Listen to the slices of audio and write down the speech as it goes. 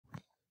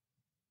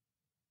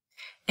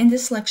In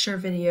this lecture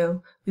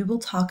video, we will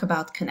talk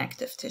about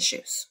connective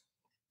tissues.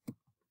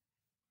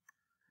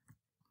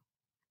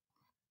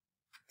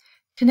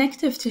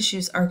 Connective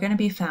tissues are going to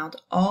be found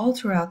all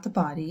throughout the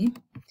body.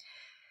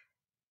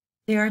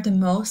 They are the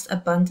most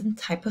abundant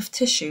type of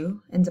tissue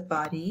in the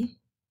body,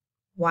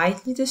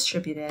 widely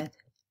distributed,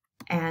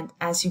 and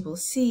as you will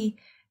see,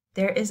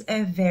 there is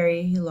a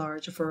very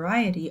large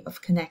variety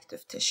of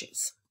connective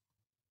tissues.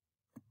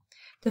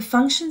 The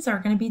functions are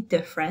going to be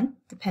different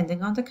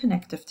depending on the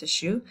connective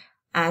tissue.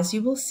 As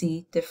you will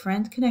see,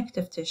 different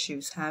connective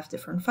tissues have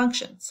different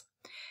functions.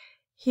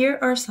 Here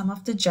are some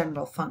of the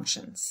general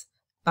functions: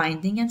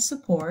 binding and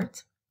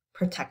support,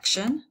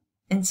 protection,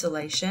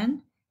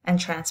 insulation, and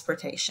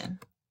transportation.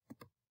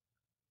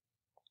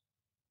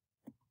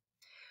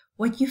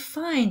 What you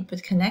find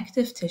with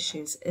connective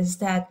tissues is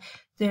that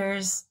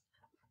there's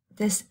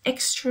this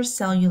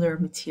extracellular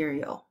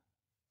material.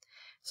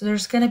 So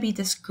there's going to be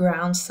this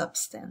ground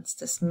substance,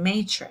 this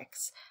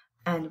matrix,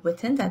 and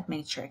within that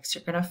matrix,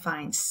 you're going to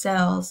find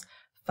cells,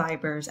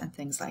 fibers, and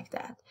things like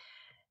that.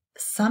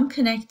 Some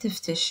connective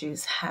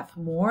tissues have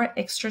more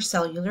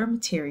extracellular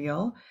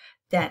material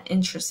than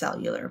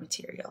intracellular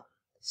material.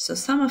 So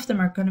some of them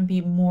are going to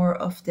be more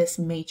of this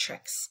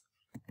matrix.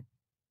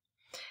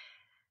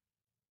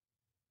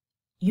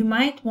 You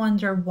might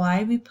wonder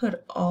why we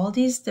put all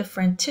these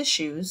different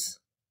tissues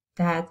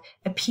that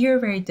appear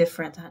very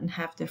different and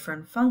have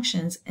different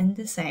functions in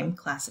the same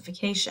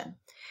classification.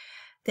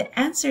 The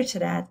answer to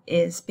that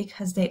is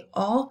because they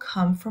all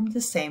come from the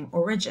same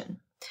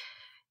origin.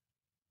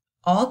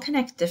 All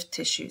connective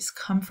tissues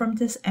come from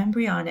this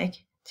embryonic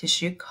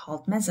tissue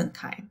called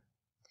mesenchyme.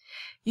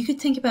 You could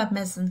think about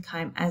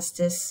mesenchyme as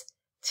this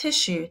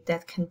tissue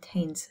that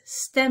contains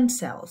stem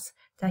cells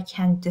that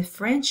can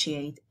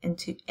differentiate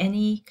into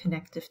any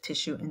connective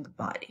tissue in the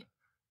body.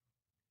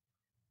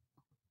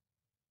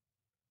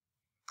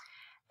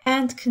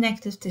 And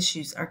connective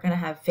tissues are going to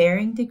have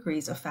varying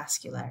degrees of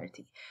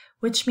vascularity,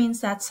 which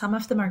means that some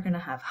of them are going to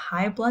have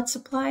high blood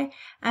supply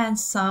and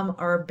some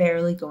are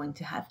barely going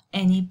to have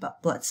any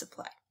blood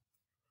supply.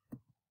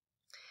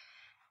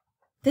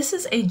 This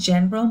is a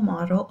general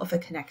model of a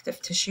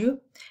connective tissue.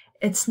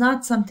 It's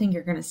not something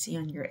you're going to see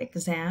on your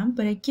exam,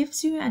 but it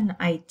gives you an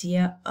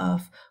idea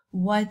of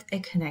what a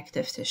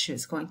connective tissue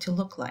is going to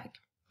look like.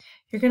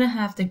 You're going to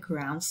have the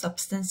ground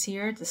substance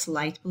here, this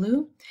light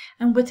blue,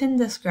 and within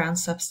this ground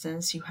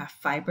substance you have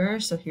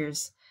fibers. So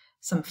here's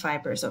some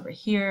fibers over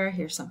here,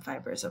 here's some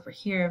fibers over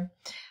here.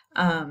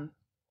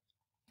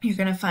 You're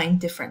going to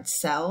find different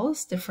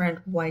cells,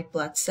 different white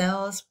blood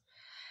cells,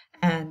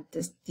 and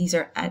these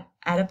are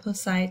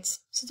adipocytes,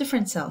 so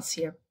different cells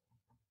here.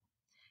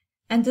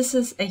 And this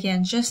is,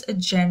 again, just a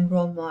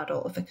general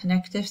model of a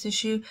connective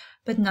tissue,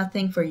 but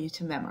nothing for you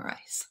to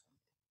memorize.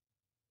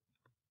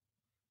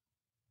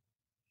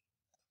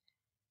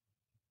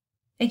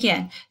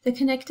 Again, the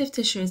connective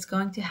tissue is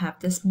going to have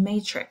this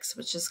matrix,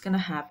 which is going to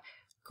have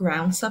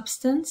ground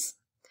substance.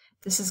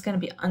 This is going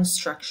to be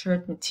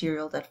unstructured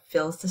material that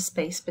fills the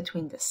space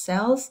between the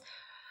cells.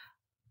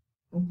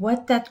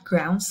 What that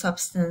ground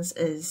substance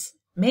is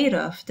made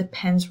of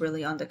depends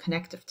really on the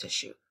connective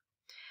tissue.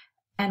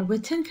 And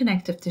within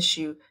connective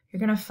tissue, you're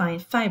going to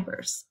find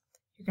fibers.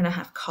 You're going to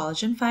have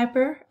collagen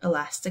fiber,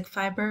 elastic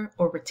fiber,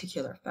 or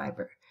reticular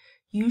fiber.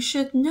 You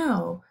should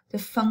know the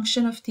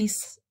function of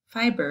these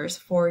fibers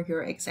for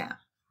your exam.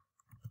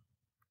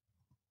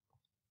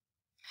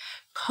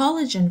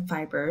 Collagen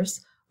fibers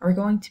are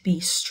going to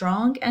be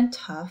strong and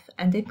tough,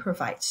 and they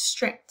provide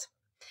strength.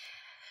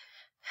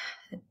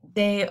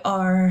 They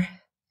are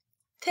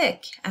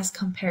thick as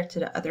compared to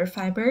the other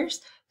fibers.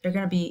 They're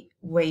going to be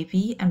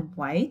wavy and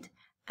white,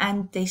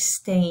 and they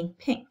stain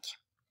pink.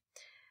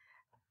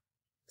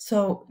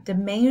 So the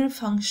main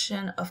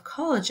function of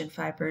collagen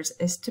fibers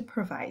is to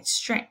provide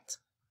strength.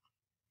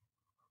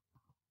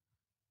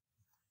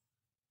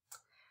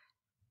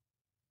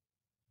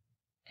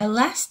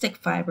 Elastic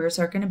fibers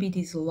are going to be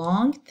these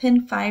long,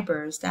 thin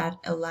fibers that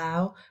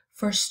allow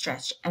for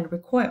stretch and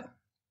recoil.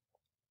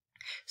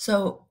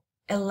 So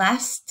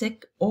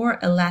elastic or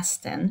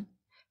elastin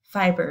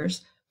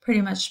fibers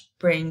pretty much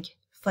bring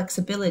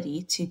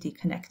flexibility to the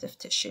connective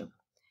tissue.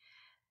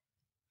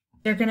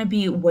 They're going to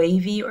be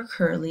wavy or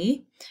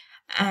curly,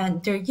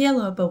 and they're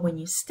yellow, but when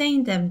you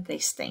stain them, they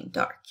stain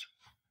dark.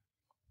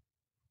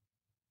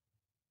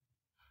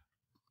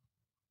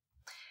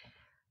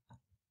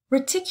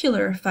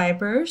 Reticular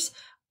fibers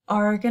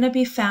are going to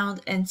be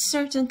found in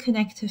certain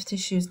connective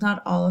tissues,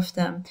 not all of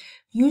them,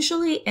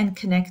 usually in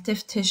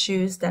connective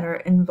tissues that are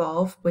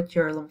involved with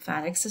your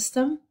lymphatic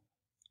system.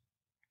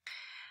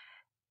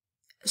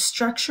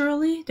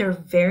 Structurally, they're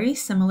very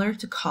similar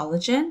to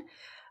collagen,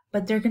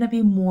 but they're going to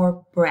be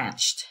more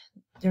branched.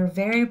 They're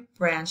very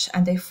branched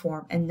and they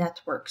form a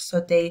network. So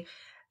they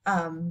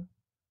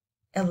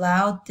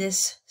allow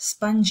this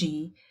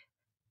spongy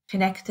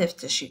connective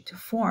tissue to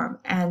form,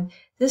 and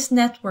this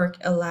network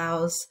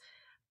allows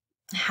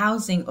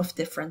housing of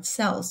different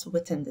cells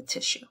within the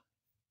tissue.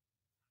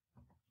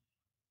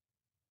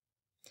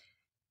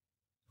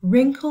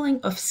 Wrinkling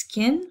of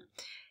skin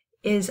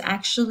is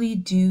actually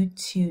due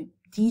to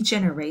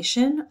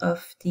degeneration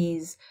of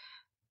these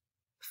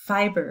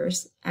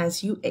fibers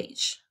as you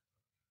age.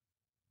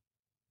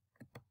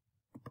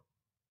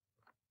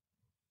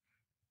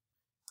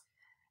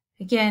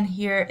 Again,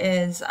 here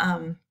is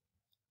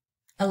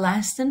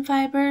elastin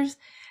fibers.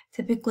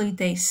 Typically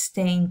they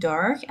stain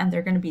dark and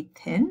they're going to be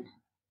thin.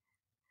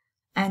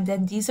 And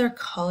then these are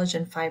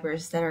collagen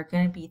fibers that are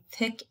going to be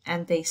thick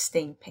and they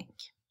stain pink.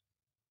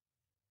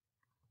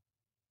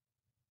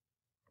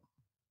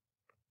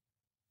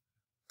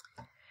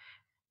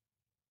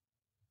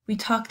 We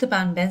talked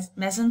about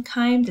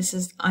mesenchyme. This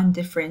is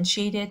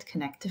undifferentiated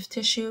connective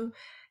tissue.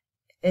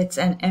 It's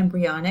an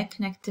embryonic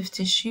connective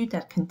tissue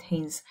that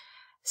contains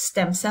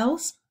stem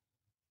cells.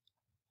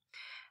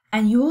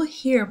 And you will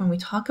hear, when we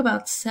talk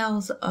about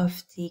cells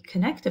of the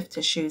connective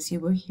tissues, you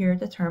will hear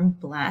the term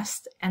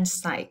blast and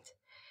site.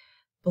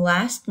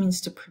 Blast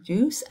means to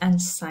produce and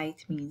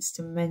site means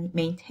to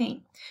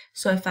maintain.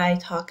 So if I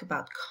talk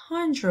about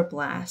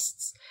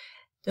chondroblasts,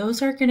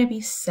 those are going to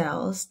be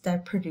cells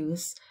that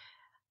produce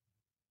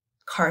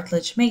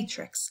cartilage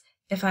matrix.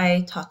 If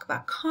I talk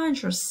about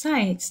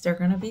chondrocytes, they're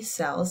going to be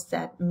cells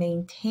that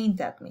maintain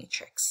that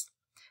matrix.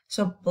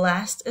 So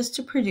blast is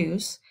to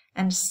produce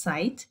and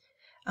site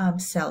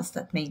cells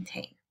that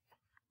maintain.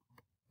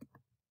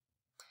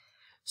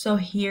 So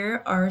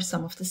here are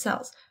some of the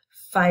cells.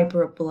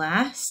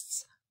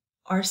 Fibroblasts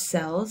are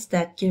cells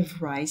that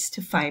give rise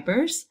to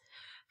fibers.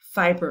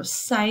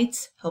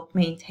 Fibrocytes help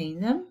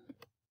maintain them.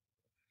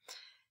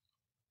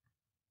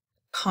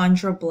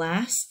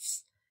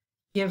 Chondroblasts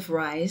give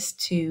rise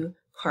to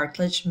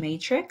cartilage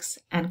matrix,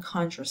 and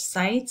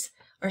chondrocytes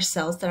are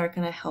cells that are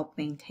going to help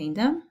maintain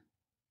them.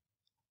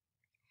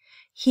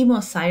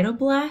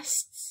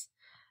 Hemocytoblasts,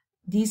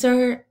 these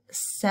are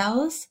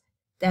cells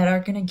that are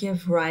going to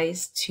give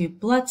rise to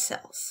blood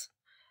cells.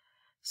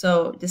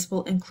 So this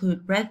will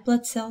include red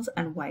blood cells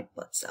and white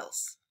blood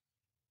cells.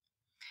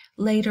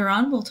 Later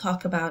on, we'll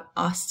talk about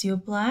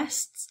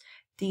osteoblasts.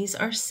 These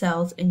are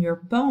cells in your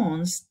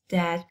bones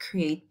that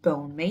create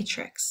bone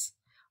matrix.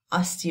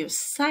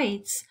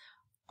 Osteocytes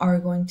are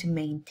going to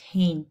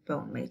maintain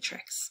bone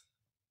matrix.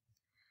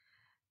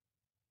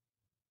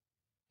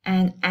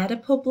 And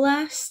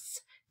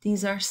adipoblasts,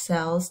 these are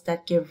cells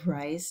that give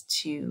rise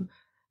to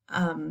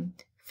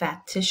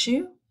fat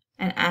tissue,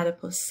 and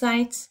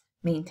adipocytes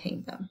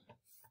maintain them.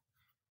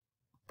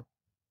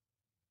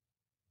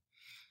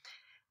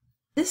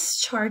 This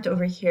chart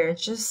over here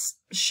just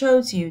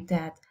shows you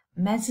that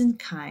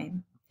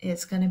mesenchyme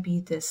is going to be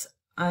this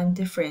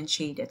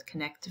undifferentiated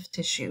connective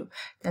tissue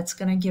that's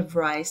going to give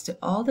rise to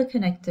all the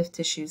connective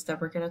tissues that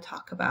we're going to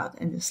talk about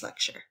in this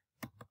lecture.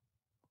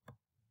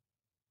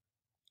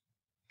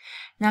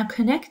 Now,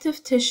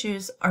 connective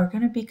tissues are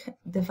going to be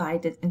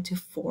divided into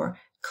 4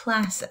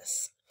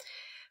 classes.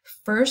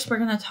 First, we're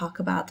going to talk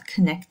about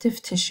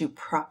connective tissue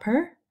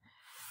proper.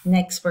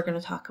 Next, we're going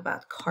to talk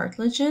about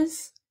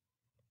cartilages,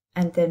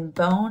 and then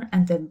bone,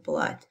 and then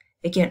blood.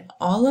 Again,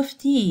 all of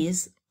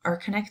these are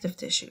connective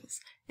tissues,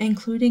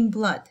 including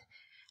blood.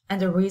 And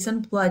the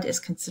reason blood is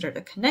considered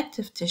a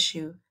connective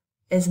tissue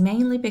is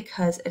mainly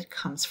because it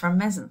comes from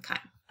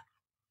mesenchyme.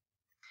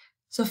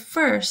 So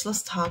first,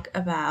 let's talk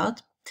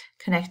about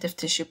connective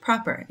tissue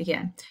proper.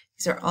 Again,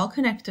 these are all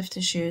connective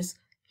tissues.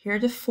 Here are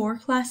the 4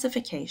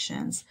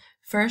 classifications.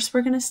 First,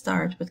 we're going to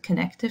start with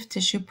connective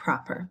tissue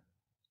proper.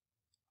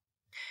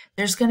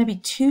 There's going to be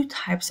 2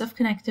 types of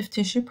connective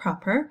tissue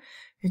proper.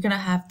 You're going to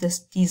have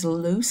these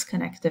loose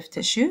connective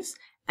tissues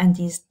and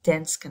these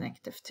dense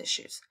connective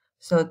tissues.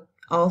 So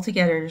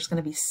altogether, there's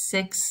going to be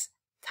 6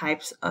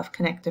 types of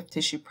connective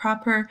tissue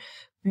proper.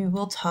 We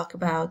will talk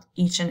about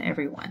each and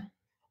every one.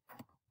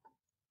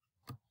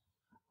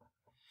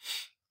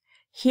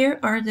 Here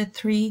are the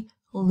 3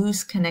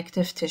 loose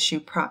connective tissue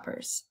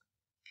propers: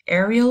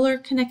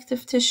 areolar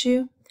connective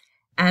tissue,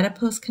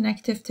 adipose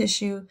connective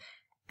tissue,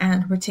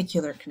 and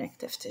reticular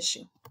connective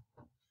tissue.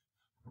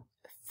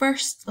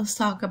 First, let's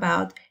talk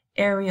about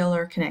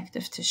areolar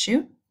connective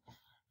tissue.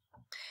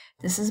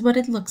 This is what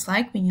it looks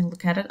like when you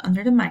look at it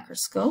under the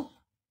microscope.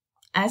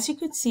 As you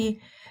could see,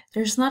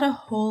 there's not a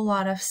whole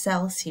lot of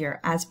cells here,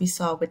 as we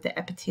saw with the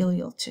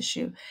epithelial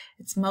tissue.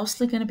 It's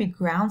mostly going to be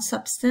ground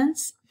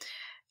substance,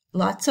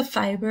 lots of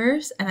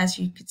fibers, and as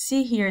you could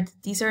see here,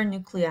 these are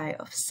nuclei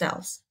of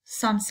cells,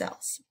 some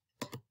cells.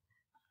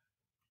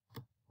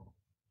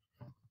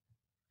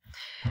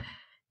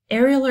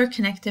 Areolar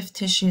connective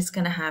tissue is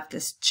going to have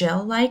this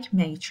gel-like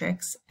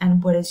matrix,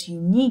 and what is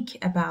unique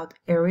about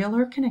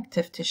areolar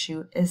connective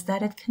tissue is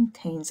that it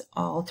contains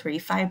all 3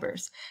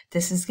 fibers.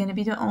 This is going to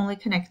be the only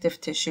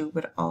connective tissue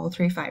with all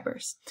 3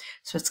 fibers.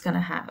 So it's going to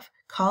have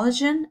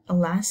collagen,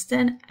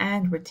 elastin,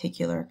 and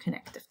reticular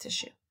connective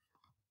tissue.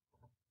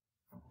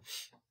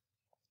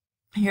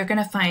 You're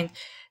going to find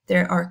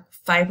there are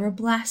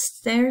fibroblasts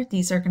there.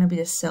 These are going to be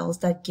the cells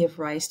that give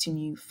rise to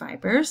new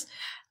fibers.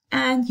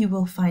 And you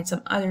will find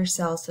some other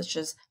cells such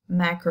as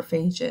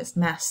macrophages,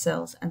 mast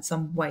cells, and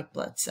some white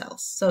blood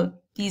cells. So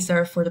these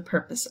are for the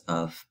purpose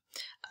of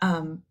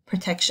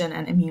protection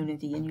and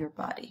immunity in your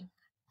body.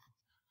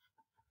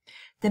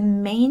 The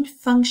main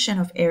function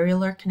of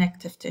areolar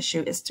connective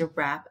tissue is to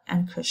wrap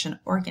and cushion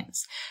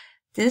organs.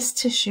 This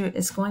tissue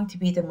is going to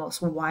be the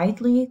most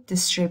widely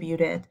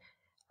distributed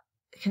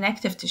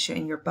connective tissue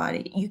in your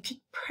body. You can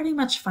pretty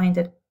much find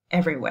it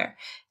everywhere.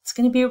 It's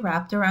going to be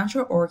wrapped around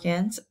your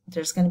organs.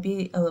 There's going to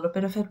be a little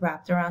bit of it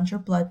wrapped around your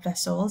blood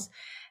vessels.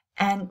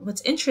 And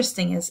what's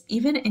interesting is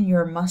even in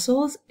your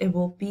muscles, it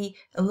will be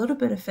a little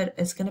bit of it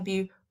is going to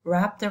be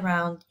wrapped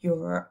around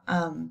your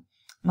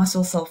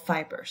muscle cell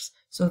fibers.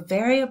 So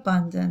very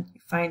abundant.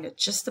 You find it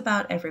just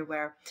about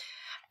everywhere.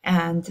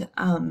 And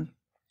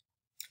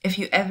if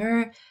you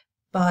ever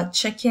bought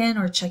chicken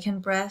or chicken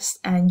breast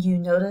and you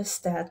notice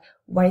that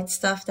white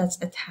stuff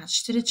that's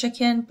attached to the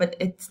chicken, but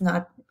it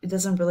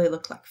doesn't really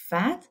look like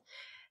fat,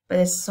 but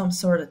it's some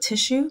sort of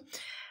tissue,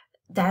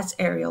 that's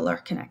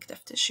areolar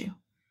connective tissue.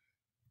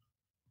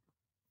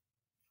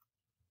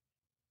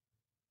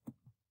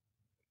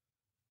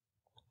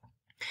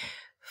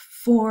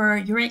 For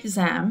your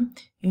exam,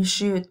 you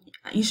should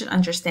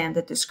understand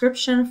the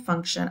description,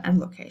 function, and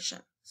location.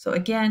 So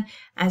again,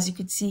 as you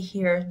can see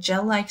here,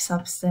 gel-like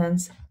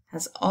substance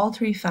has all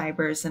 3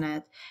 fibers in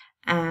it,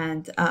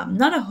 and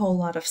not a whole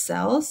lot of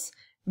cells,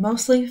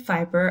 mostly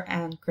fiber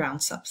and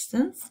ground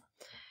substance.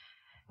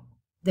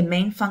 The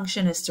main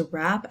function is to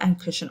wrap and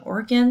cushion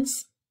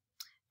organs,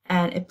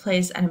 and it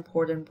plays an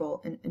important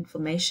role in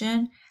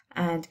inflammation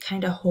and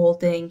kind of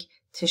holding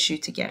tissue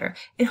together.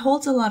 It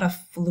holds a lot of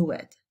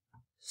fluid.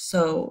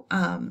 So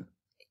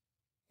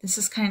this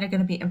is kind of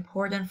going to be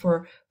important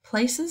for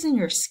places in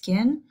your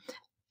skin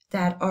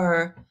that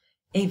are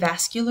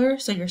avascular.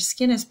 So your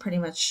skin is pretty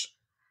much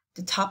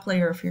the top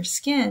layer of your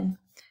skin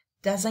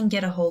doesn't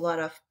get a whole lot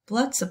of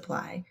blood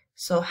supply.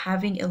 So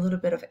having a little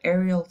bit of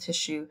areolar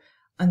tissue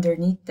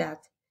underneath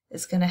that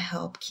is going to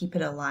help keep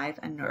it alive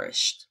and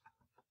nourished.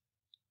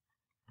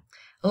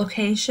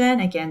 Location,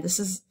 again, this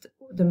is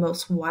the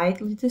most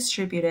widely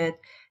distributed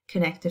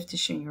connective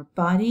tissue in your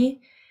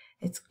body.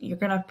 You're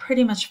going to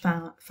pretty much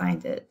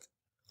find it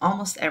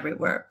almost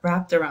everywhere,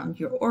 wrapped around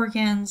your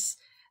organs,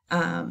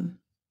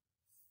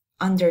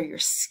 under your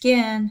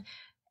skin,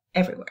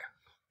 everywhere.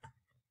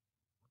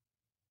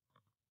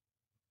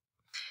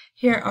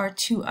 Here are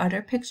 2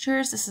 other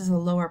pictures. This is a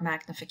lower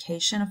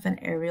magnification of an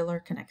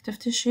areolar connective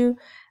tissue,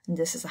 and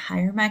this is a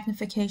higher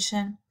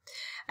magnification.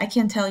 I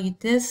can tell you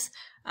this,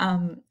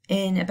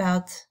 in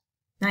about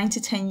 9 to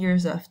 10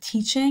 years of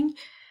teaching,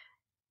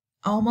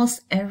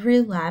 almost every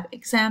lab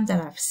exam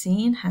that I've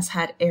seen has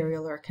had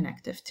areolar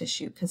connective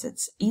tissue because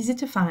it's easy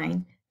to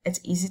find, it's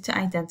easy to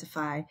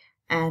identify,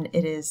 and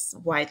it is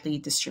widely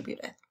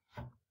distributed.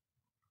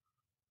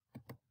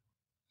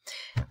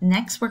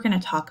 Next, we're going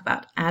to talk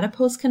about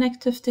adipose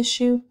connective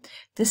tissue.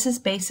 This is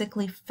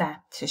basically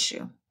fat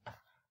tissue.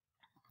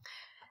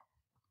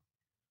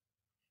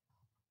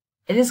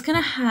 It is going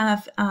to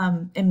have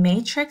a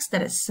matrix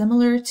that is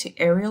similar to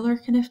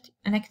areolar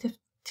connective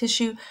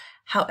tissue.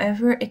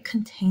 However, it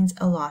contains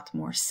a lot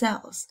more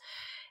cells.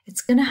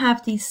 It's going to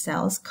have these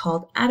cells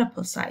called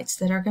adipocytes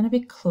that are going to be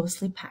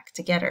closely packed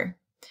together.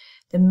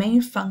 The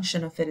main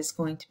function of it is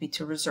going to be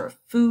to reserve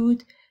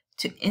food,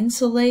 to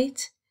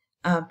insulate,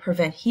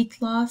 prevent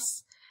heat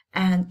loss,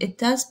 and it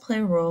does play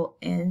a role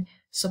in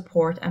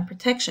support and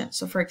protection.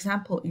 So for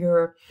example,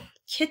 your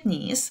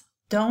kidneys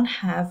don't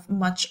have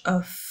much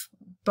of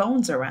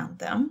bones around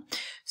them.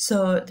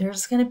 So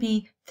there's going to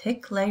be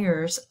thick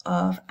layers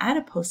of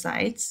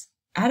adipocytes,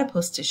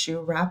 adipose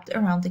tissue wrapped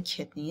around the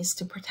kidneys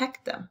to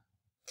protect them.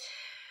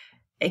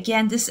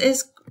 Again, this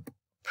is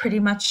pretty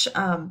much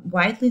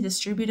widely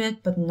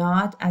distributed, but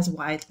not as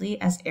widely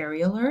as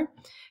areolar.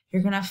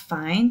 You're going to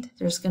find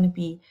there's going to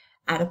be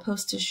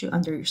adipose tissue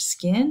under your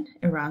skin,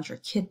 around your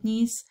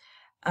kidneys,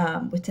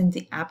 within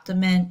the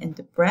abdomen, in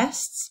the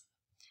breasts,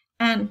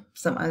 and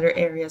some other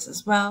areas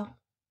as well.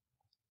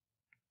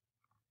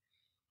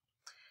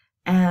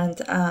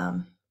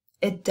 And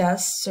it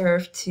does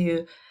serve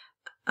to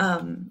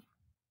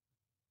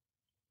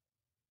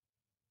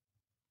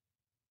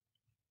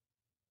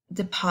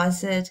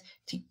deposit,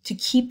 to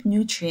keep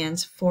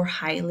nutrients for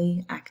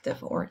highly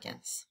active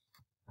organs.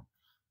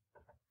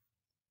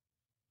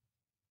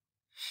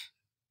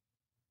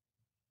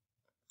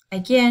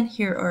 Again,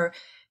 here are,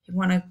 you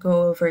want to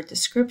go over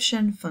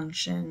description,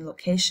 function,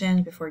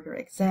 location before your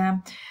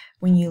exam.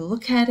 When you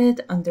look at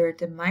it under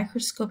the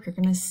microscope, you're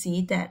going to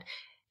see that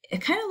it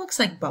kind of looks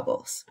like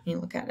bubbles when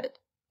you look at it.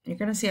 You're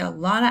going to see a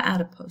lot of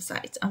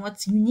adipocytes. And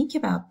what's unique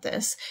about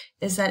this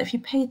is that if you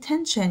pay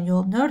attention,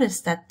 you'll notice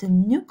that the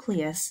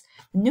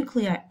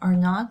nuclei are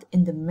not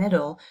in the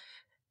middle.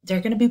 They're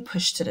going to be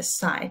pushed to the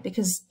side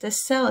because the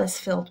cell is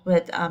filled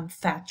with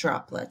fat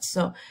droplets.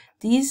 So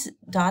these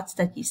dots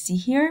that you see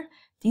here,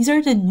 these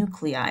are the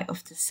nuclei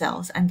of the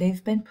cells, and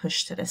they've been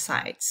pushed to the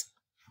sides.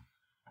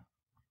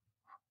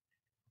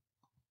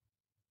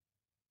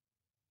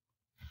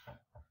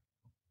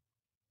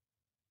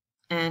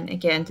 And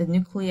again, the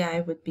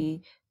nuclei would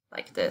be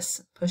like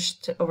this,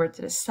 pushed over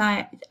to the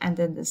side, and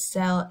then the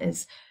cell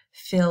is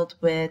filled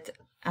with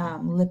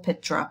lipid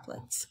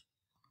droplets.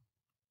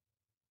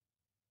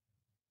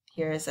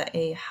 Here is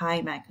a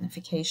high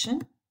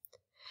magnification.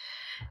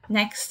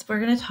 Next, we're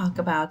going to talk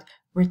about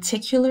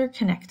reticular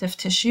connective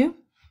tissue.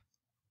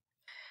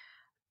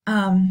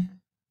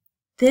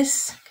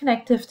 This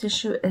connective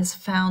tissue is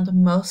found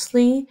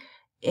mostly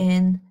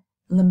in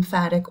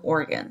lymphatic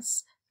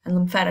organs. And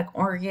lymphatic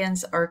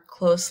organs are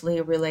closely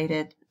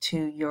related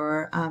to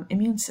your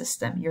immune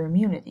system, your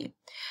immunity.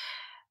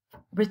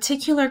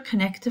 Reticular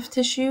connective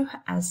tissue,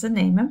 as the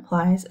name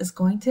implies, is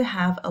going to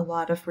have a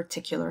lot of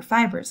reticular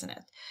fibers in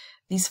it.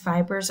 These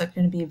fibers are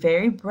going to be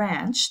very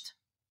branched,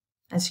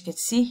 as you can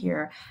see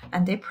here,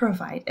 and they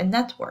provide a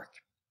network.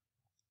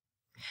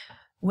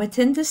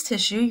 Within this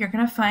tissue, you're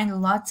going to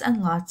find lots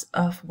and lots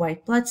of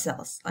white blood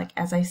cells. Like,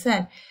 as I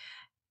said,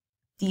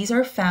 these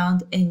are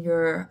found in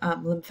your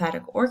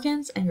lymphatic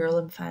organs, and your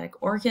lymphatic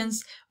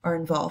organs are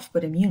involved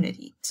with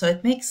immunity. So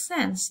it makes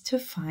sense to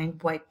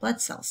find white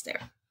blood cells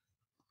there.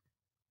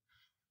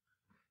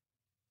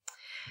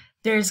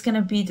 There's going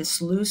to be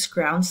this loose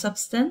ground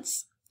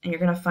substance, and you're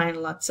going to find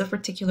lots of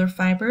reticular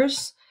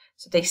fibers.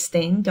 So they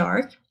stain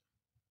dark.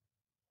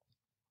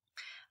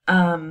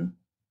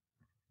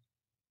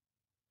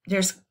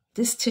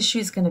 This tissue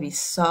is going to be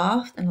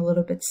soft and a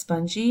little bit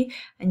spongy,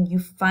 and you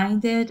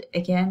find it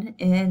again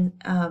in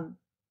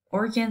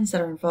organs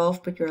that are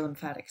involved with your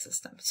lymphatic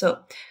system.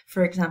 So,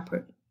 for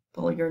example,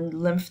 your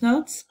lymph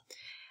nodes,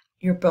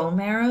 your bone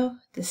marrow,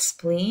 the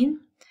spleen,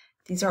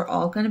 these are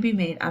all going to be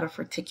made out of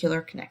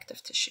reticular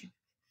connective tissue.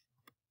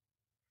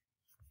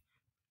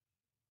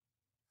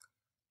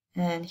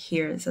 And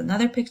here is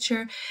another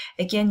picture.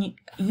 Again,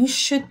 you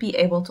should be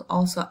able to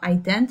also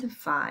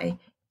identify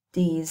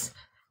these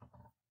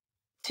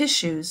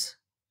tissues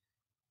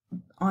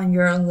on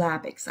your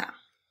lab exam.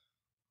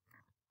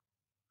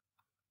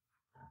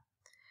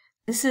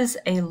 This is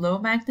a low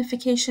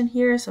magnification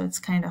here, so it's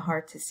kind of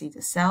hard to see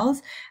the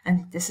cells,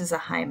 and this is a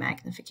high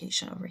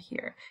magnification over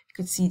here. You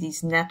could see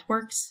these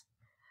networks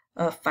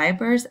of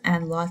fibers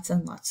and lots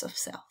of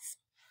cells.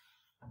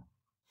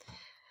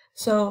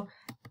 So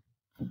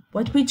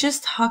what we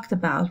just talked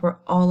about were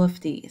all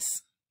of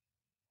these.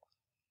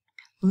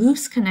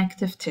 Loose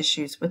connective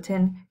tissues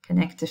within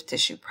connective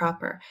tissue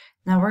proper.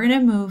 Now we're going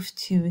to move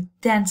to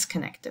dense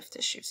connective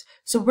tissues.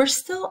 So we're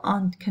still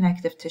on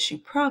connective tissue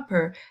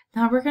proper.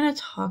 Now we're going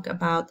to talk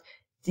about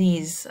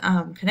these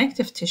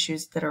connective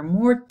tissues that are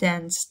more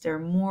dense, they're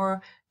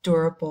more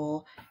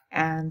durable,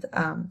 and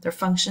their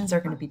functions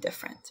are going to be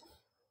different.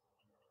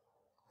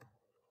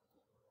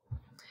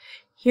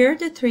 Here are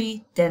the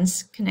three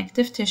dense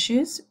connective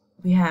tissues.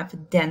 We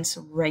have dense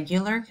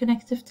regular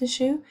connective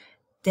tissue,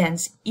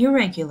 dense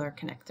irregular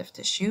connective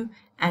tissue,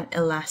 and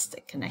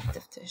elastic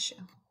connective tissue.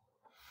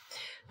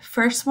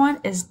 First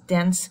one is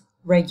dense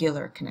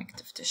regular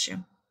connective tissue.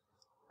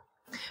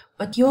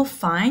 What you'll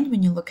find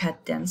when you look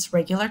at dense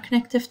regular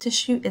connective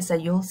tissue is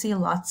that you'll see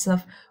lots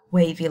of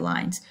wavy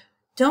lines.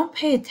 Don't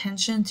pay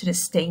attention to the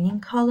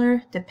staining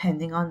color.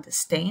 Depending on the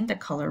stain, the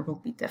color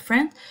will be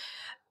different.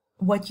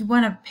 What you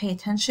want to pay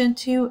attention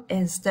to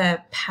is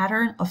the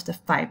pattern of the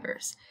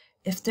fibers.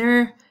 If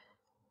they're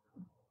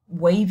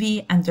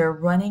wavy and they're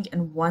running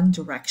in one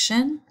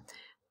direction,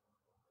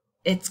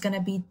 it's going to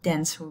be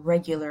dense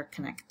regular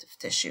connective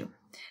tissue.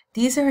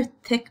 These are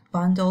thick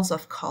bundles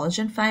of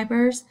collagen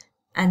fibers,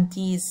 and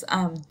these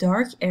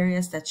dark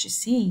areas that you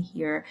see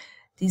here,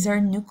 these are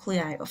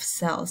nuclei of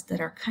cells that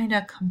are kind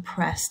of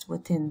compressed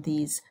within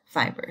these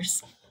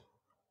fibers.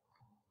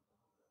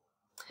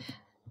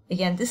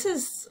 Again, this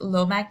is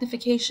low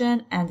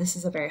magnification, and this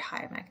is a very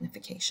high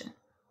magnification.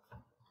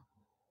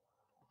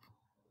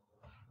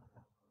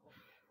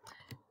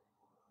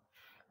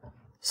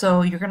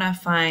 So you're going to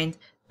find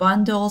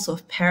bundles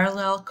of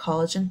parallel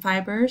collagen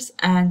fibers,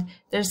 and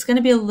there's going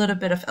to be a little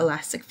bit of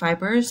elastic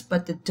fibers,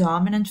 but the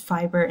dominant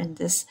fiber in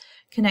this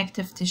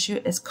connective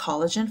tissue is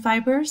collagen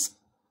fibers.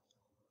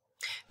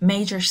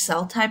 Major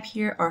cell type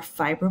here are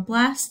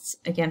fibroblasts.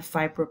 Again,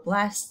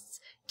 fibroblasts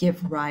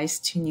give rise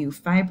to new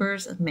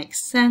fibers. It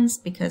makes sense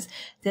because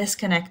this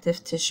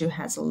connective tissue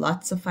has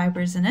lots of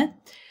fibers in it.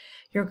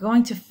 You're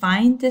going to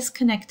find this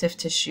connective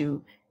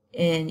tissue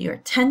in your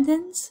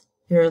tendons,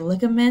 your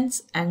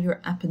ligaments, and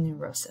your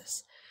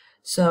aponeurosis.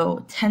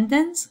 So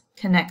tendons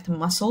connect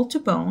muscle to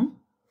bone,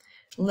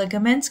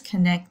 ligaments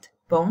connect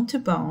bone to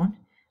bone,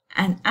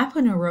 and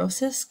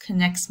aponeurosis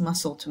connects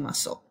muscle to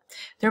muscle.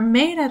 They're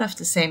made out of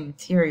the same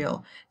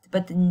material,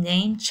 but the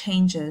name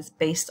changes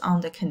based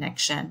on the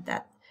connection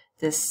that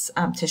this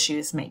tissue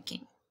is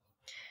making.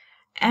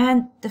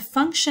 And the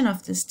function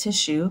of this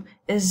tissue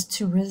is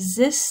to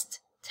resist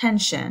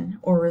tension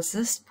or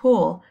resist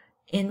pull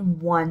in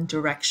one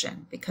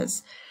direction,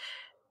 because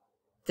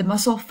the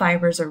muscle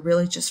fibers are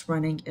really just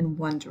running in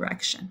one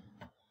direction.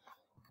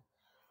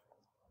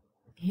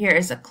 Here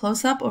is a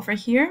close-up over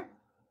here.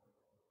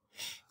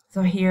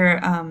 So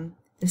here,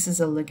 this is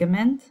a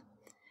ligament,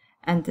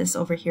 and this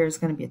over here is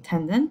going to be a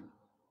tendon.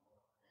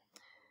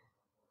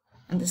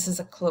 And this is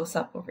a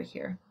close-up over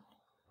here.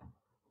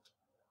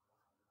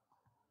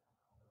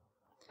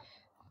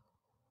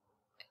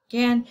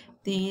 Again,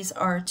 these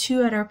are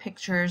two other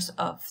pictures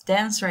of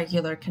dense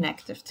regular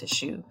connective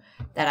tissue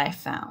that I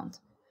found.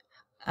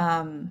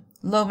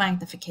 Low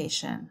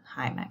magnification,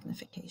 high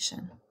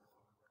magnification.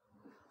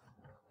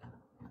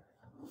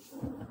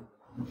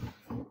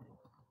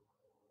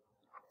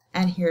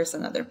 And here's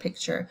another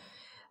picture.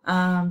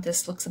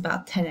 This looks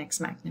about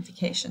 10x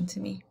magnification to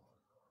me.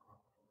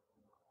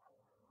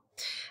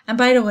 And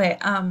by the way,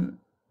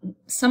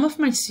 some of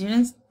my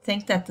students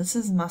think that this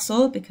is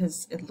muscle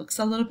because it looks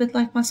a little bit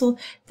like muscle.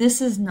 This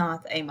is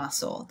not a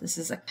muscle. This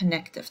is a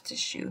connective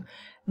tissue.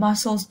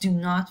 Muscles do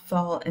not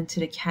fall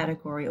into the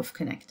category of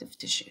connective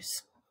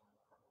tissues.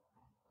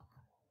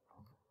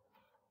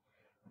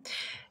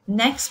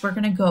 Next, we're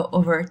going to go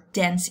over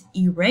dense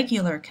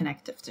irregular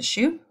connective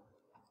tissue.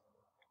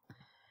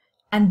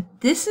 And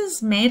this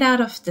is made out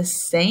of the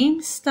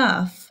same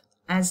stuff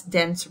as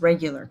dense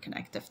regular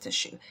connective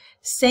tissue.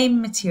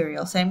 Same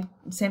material, same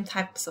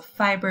types of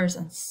fibers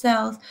and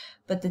cells,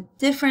 but the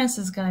difference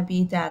is going to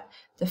be that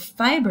the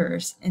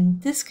fibers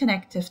in this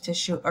connective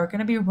tissue are going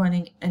to be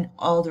running in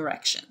all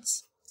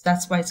directions. So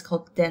that's why it's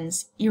called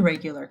dense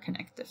irregular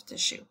connective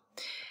tissue.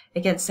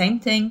 Again,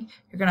 same thing.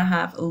 You're going to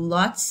have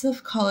lots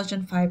of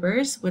collagen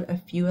fibers with a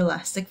few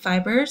elastic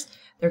fibers.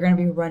 They're going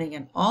to be running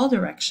in all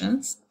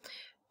directions.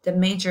 The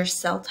major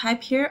cell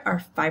type here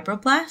are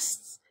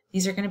fibroblasts.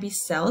 These are going to be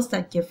cells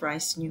that give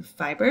rise to new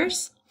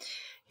fibers.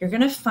 You're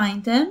going to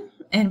find them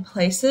in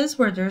places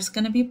where there's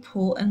going to be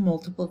pull in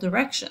multiple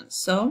directions.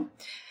 So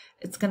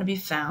it's going to be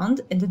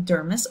found in the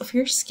dermis of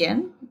your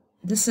skin.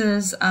 This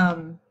is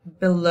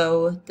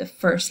below the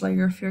first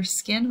layer of your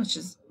skin, which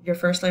is your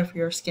first layer of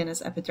your skin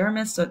is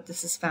epidermis. So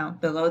this is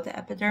found below the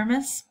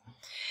epidermis.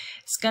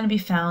 It's going to be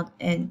found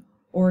in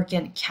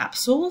organ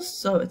capsules.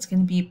 So it's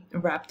going to be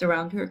wrapped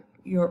around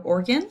your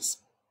organs.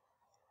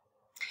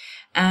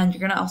 And you're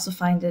going to also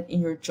find it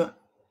in your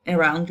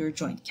around your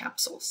joint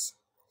capsules.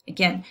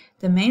 Again,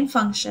 the main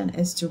function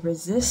is to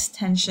resist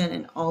tension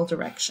in all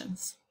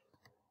directions.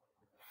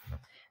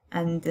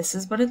 And this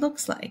is what it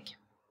looks like.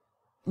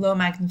 Low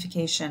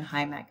magnification,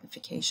 high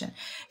magnification.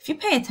 If you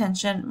pay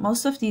attention,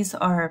 most of these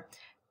are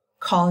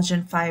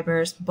collagen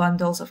fibers,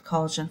 bundles of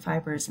collagen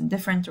fibers in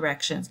different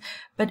directions.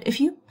 But if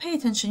you pay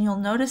attention, you'll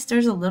notice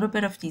there's a little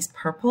bit of these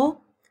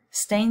purple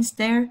stains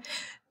there.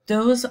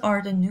 Those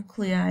are the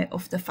nuclei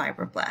of the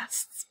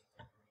fibroblasts.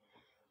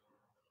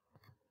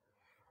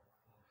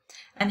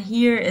 And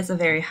here is a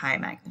very high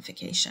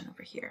magnification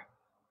over here.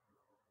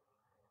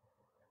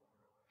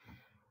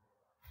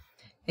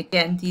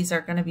 Again, these are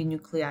going to be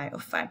nuclei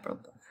of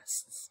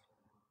fibroblasts.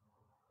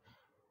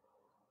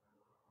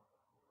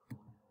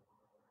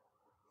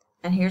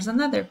 And here's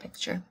another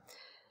picture.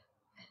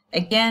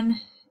 Again,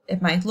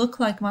 it might look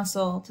like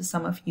muscle to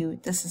some of you.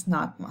 This is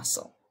not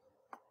muscle.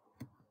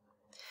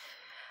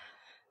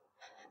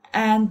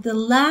 And the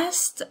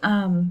last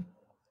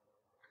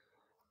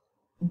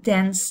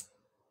dense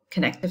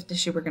connective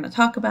tissue we're going to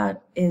talk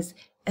about is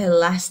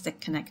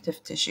elastic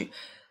connective tissue.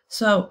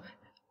 So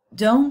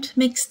don't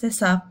mix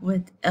this up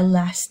with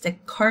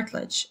elastic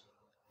cartilage.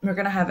 We're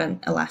going to have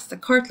an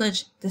elastic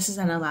cartilage. This is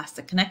an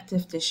elastic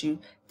connective tissue.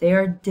 They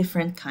are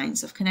different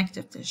kinds of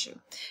connective tissue.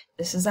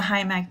 This is a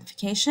high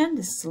magnification.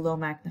 This is a low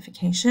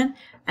magnification.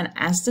 And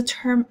as the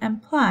term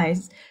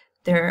implies,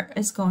 there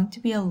is going to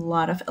be a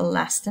lot of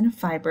elastin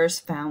fibers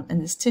found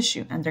in this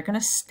tissue, and they're going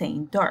to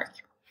stain dark.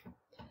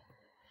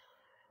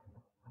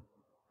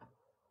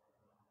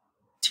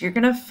 So you're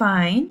going to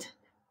find,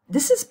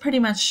 this is pretty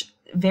much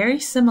very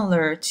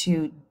similar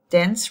to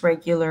dense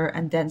regular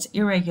and dense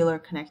irregular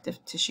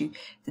connective tissue.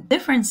 The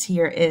difference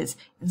here is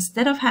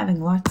instead of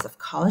having lots of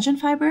collagen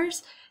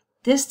fibers,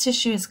 this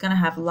tissue is going to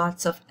have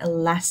lots of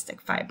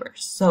elastic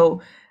fibers.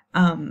 So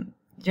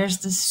there's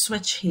this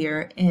switch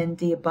here in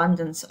the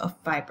abundance of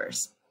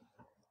fibers.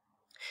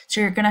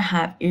 So you're going to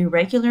have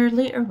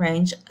irregularly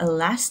arranged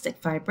elastic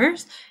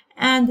fibers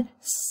and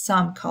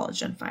some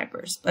collagen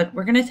fibers. But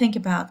we're going to think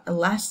about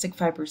elastic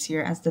fibers here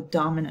as the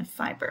dominant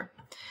fiber.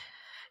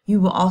 You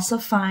will also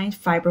find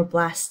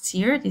fibroblasts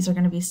here. These are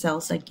going to be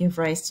cells that give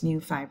rise to new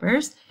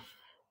fibers.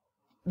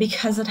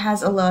 Because it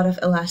has a lot of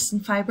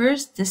elastin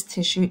fibers, this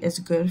tissue is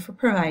good for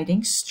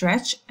providing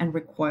stretch and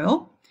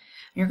recoil.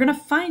 You're going to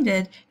find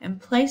it in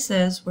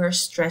places where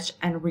stretch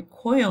and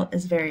recoil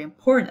is very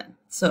important.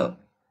 So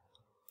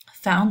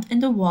found in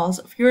the walls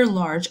of your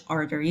large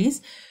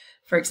arteries,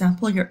 for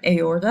example, your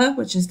aorta,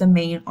 which is the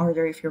main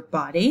artery of your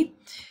body.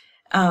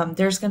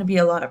 There's going to be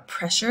a lot of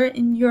pressure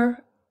in your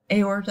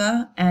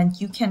aorta, and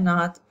you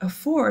cannot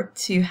afford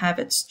to have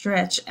it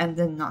stretch and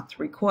then not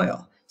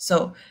recoil.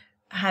 So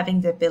having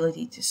the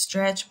ability to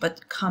stretch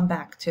but come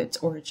back to its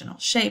original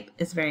shape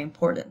is very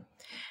important.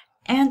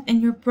 And in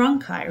your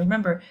bronchi,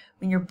 remember,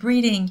 when you're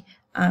breathing,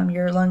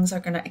 your lungs are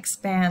going to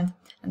expand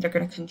and they're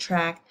going to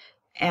contract,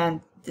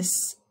 and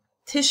this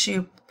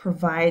tissue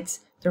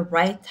provides the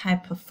right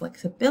type of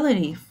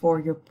flexibility for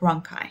your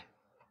bronchi.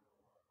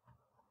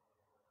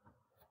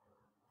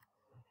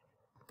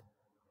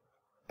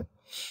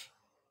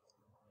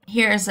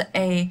 Here's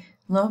a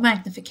low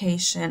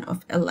magnification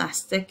of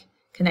elastic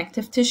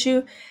connective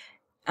tissue.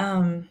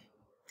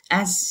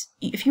 As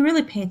if you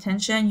really pay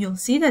attention, you'll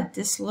see that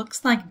this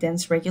looks like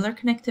dense regular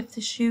connective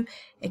tissue,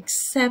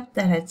 except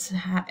that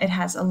it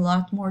has a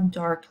lot more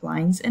dark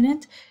lines in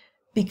it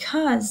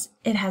because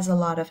it has a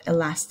lot of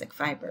elastic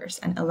fibers,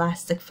 and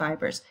elastic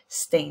fibers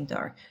stain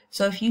dark.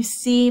 So if you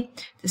see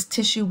this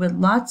tissue with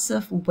lots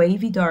of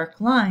wavy dark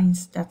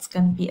lines, that's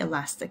going to be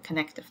elastic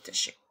connective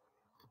tissue.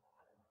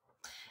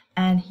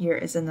 And here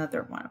is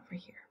another one over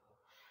here.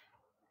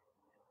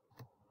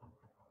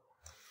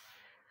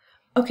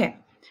 Okay.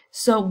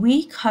 So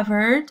we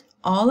covered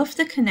all of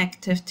the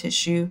connective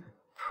tissue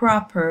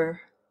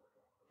proper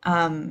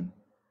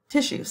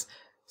tissues.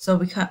 So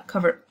we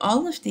covered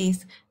all of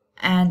these,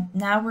 and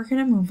now we're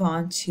going to move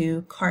on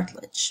to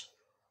cartilage.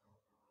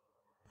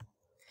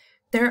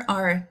 There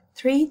are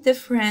 3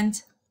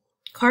 different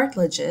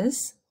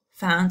cartilages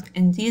found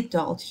in the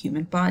adult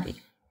human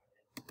body.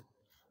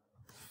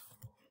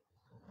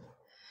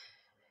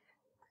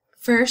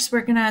 First,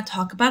 we're going to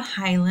talk about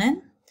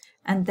hyaline,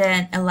 and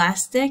then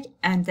elastic,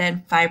 and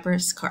then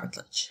fibrous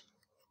cartilage.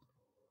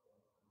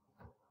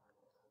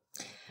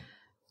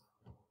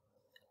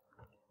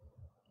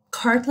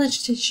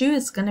 Cartilage tissue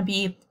is going to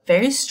be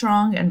very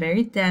strong and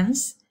very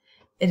dense.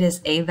 It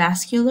is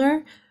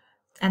avascular,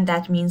 and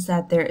that means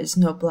that there is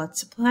no blood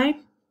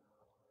supply.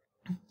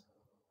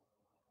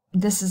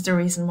 This is the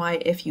reason why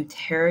if you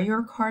tear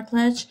your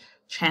cartilage,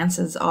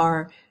 chances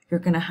are you're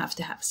going to have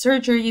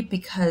surgery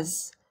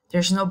because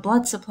there's no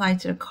blood supply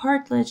to the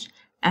cartilage,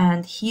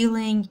 and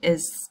healing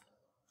is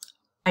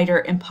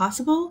either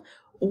impossible,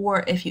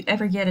 or if you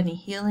ever get any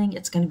healing,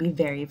 it's going to be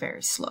very,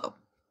 very slow.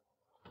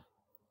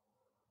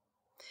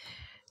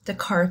 The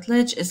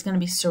cartilage is going to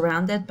be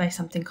surrounded by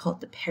something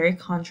called the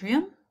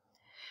perichondrium,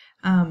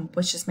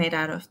 which is made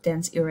out of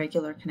dense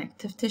irregular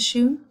connective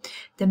tissue.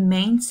 The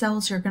main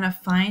cells you're going to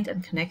find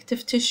in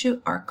connective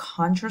tissue are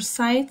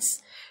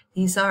chondrocytes.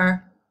 These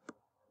are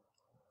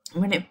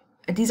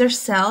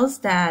cells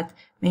that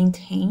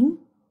maintain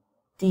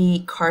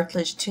the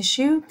cartilage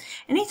tissue.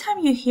 Anytime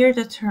you hear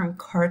the term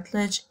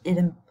cartilage, it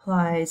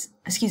implies,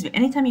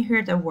 anytime you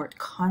hear the word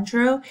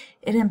chondro,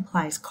 it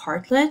implies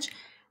cartilage,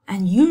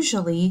 and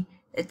usually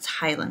it's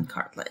hyaline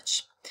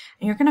cartilage.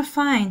 And you're going to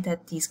find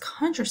that these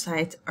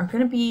chondrocytes are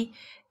going to be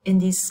in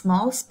these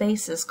small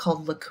spaces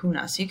called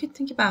lacuna. So you could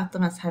think about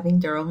them as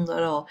having their own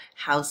little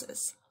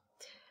houses.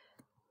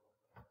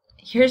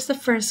 Here's the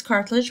first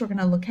cartilage we're going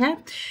to look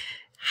at.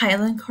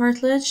 Hyaline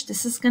cartilage.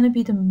 This is going to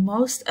be the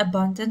most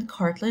abundant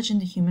cartilage in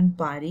the human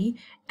body,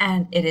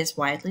 and it is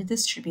widely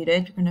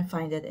distributed. You're going to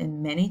find it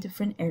in many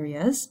different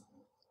areas.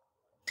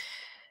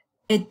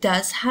 It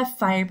does have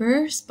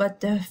fibers, but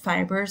the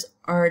fibers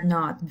are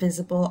not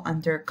visible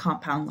under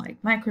compound light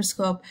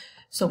microscope.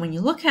 So when you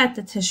look at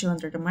the tissue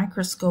under the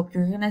microscope,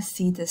 you're going to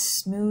see this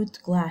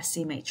smooth,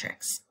 glassy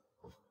matrix.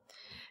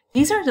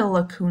 These are the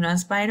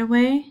lacunas, by the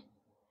way,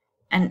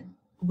 and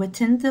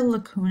within the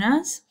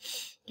lacunas,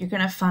 you're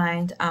going to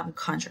find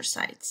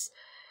chondrocytes.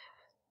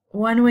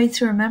 One way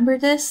to remember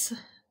this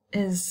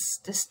is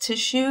this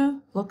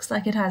tissue looks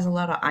like it has a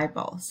lot of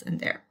eyeballs in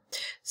there.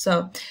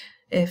 So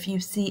if you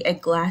see a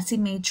glassy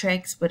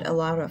matrix with a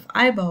lot of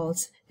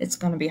eyeballs, it's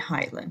going to be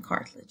hyaline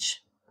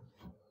cartilage.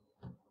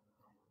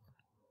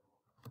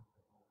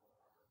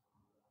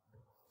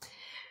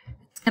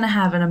 It's going to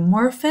have an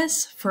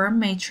amorphous, firm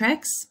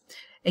matrix.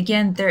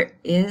 Again, there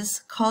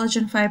is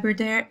collagen fiber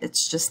there,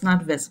 it's just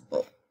not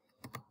visible.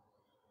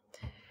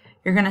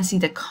 You're going to see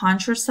the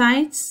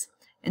chondrocytes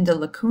in the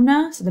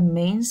lacuna. So the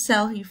main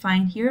cell you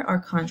find here are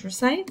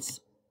chondrocytes.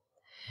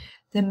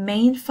 The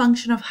main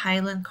function of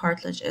hyaline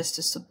cartilage is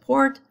to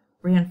support,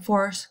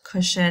 reinforce,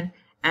 cushion,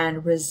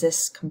 and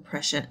resist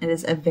compression. It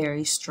is a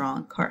very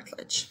strong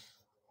cartilage.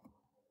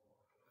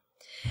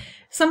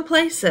 Some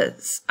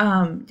places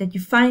that you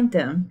find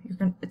them,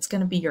 it's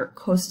going to be your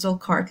costal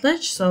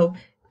cartilage. So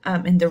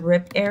in the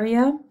rib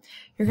area,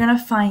 you're going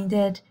to find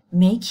it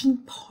making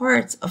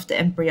parts of the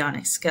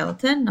embryonic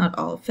skeleton, not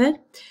all of it.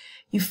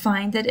 You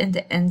find it in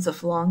the ends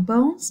of long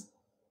bones.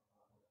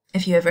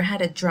 If you ever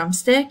had a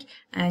drumstick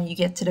and you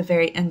get to the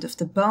very end of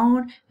the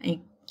bone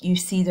and you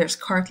see there's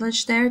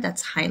cartilage there,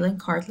 that's hyaline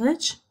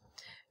cartilage.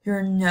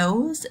 Your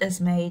nose is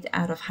made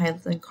out of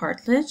hyaline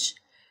cartilage.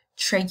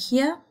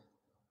 Trachea,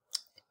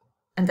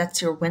 and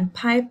that's your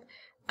windpipe,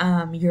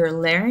 your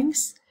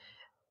larynx,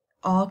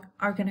 all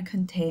are going to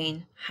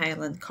contain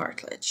hyaline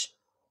cartilage.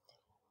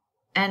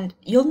 And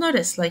you'll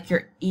notice, like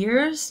your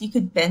ears, you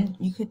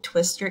could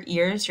twist your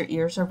ears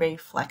are very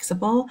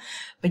flexible,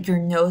 but your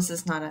nose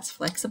is not as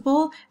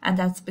flexible, and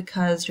that's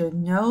because your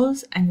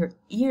nose and your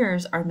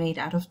ears are made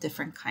out of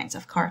different kinds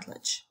of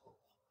cartilage.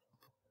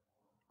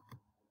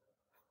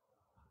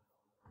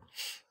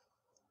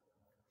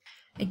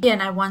 Again,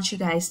 I want you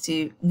guys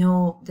to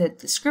know the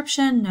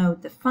description, know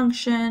the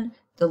function,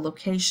 the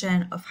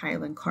location of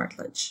hyaline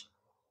cartilage.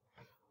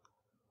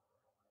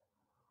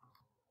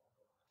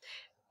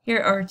 Here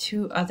are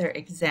 2 other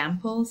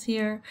examples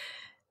here.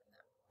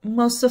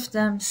 Most of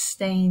them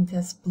stained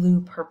as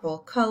blue-purple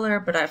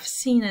color, but I've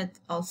seen it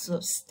also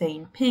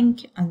stained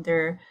pink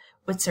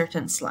with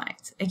certain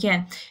slides.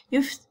 Again,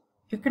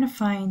 you're going to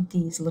find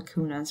these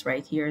lacunas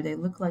right here. They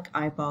look like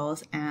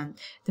eyeballs, and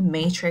the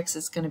matrix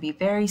is going to be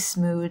very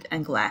smooth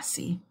and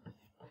glassy.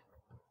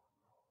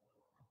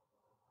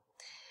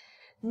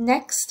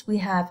 Next, we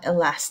have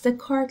elastic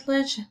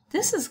cartilage.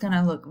 This is going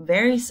to look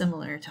very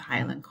similar to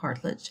hyaline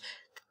cartilage.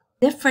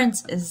 The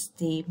difference is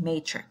the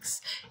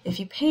matrix. If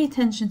you pay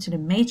attention to the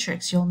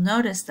matrix, you'll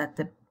notice that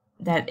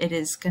it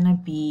is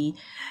going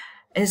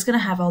to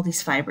have all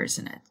these fibers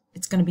in it.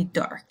 It's going to be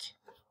dark.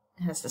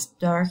 It has this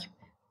dark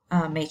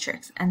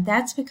matrix, and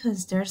that's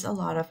because there's a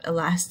lot of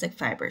elastic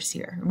fibers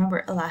here.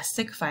 Remember,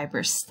 elastic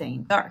fibers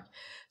stain dark.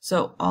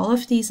 So all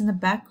of these in the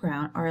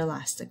background are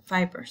elastic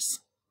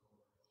fibers.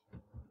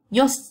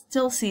 You'll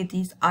still see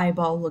these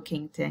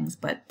eyeball-looking things,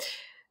 but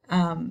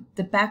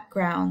the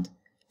background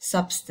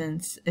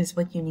substance is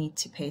what you need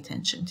to pay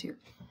attention to.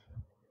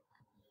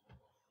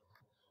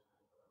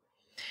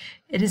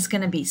 It is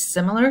going to be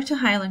similar to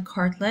hyaline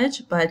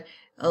cartilage, but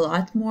a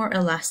lot more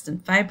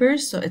elastin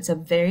fibers, so it's a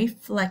very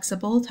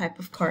flexible type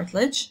of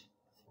cartilage.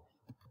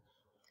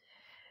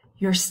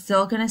 You're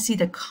still going to see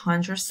the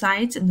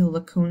chondrocytes in the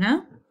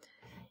lacuna.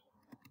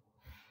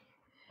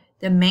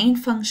 The main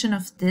function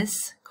of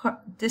this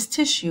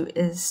tissue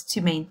is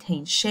to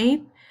maintain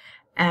shape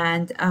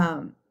and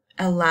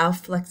allow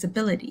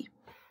flexibility.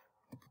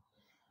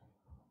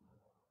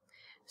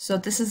 So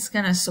this is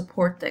going to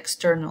support the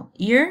external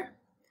ear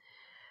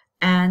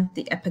and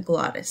the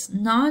epiglottis,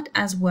 not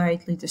as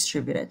widely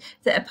distributed.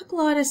 The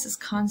epiglottis is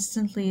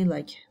constantly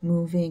like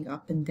moving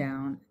up and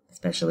down,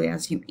 especially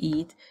as you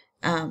eat.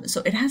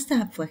 So it has to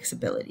have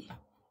flexibility.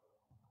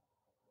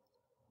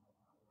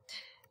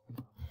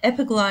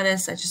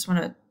 Epiglottis, I just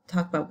want to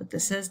talk about what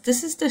this is.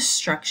 This is the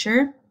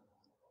structure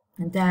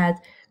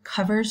that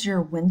covers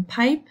your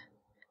windpipe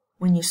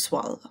when you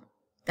swallow.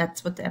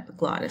 That's what the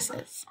epiglottis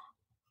is.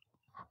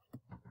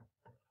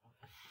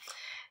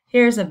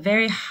 Here's a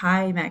very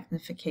high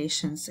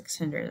magnification,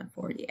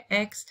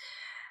 640x.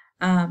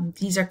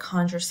 These are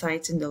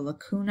chondrocytes in the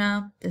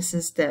lacuna. This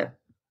is the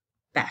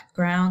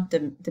background,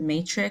 the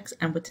matrix,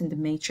 and within the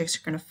matrix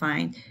you're going to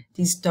find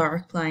these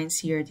dark lines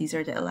here. These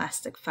are the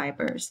elastic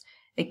fibers.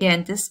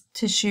 Again, this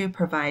tissue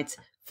provides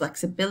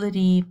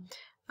flexibility,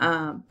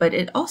 but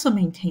it also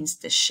maintains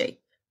the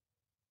shape.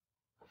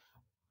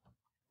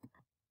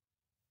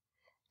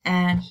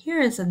 And here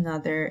is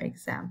another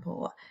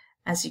example.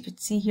 As you can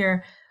see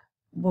here,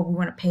 what we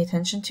want to pay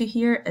attention to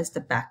here is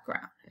the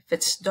background. If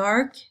it's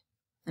dark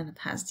and it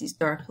has these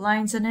dark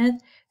lines in it,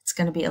 it's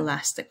going to be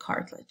elastic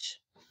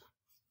cartilage.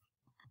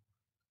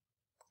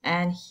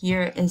 And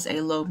here is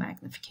a low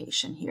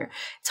magnification here.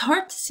 It's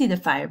hard to see the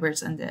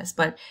fibers in this,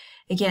 but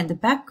again, the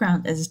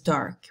background is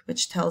dark,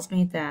 which tells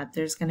me that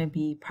there's going to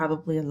be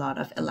probably a lot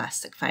of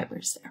elastic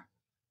fibers there.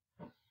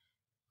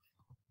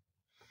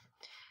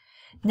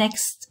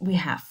 Next, we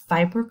have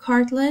fiber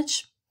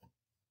cartilage.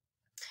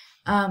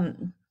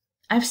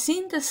 I've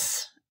seen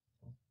this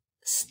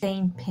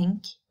stain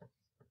pink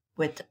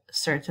with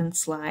certain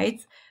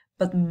slides,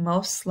 but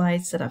most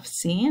slides that I've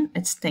seen,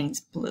 it stains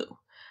blue.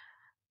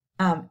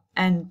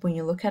 And when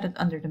you look at it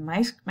under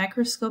the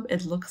microscope,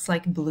 it looks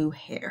like blue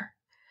hair.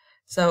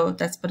 So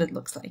that's what it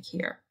looks like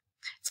here.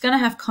 It's going to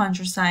have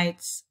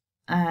chondrocytes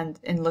and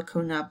in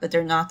lacuna, but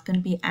they're not going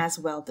to be as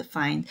well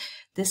defined.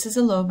 This is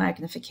a low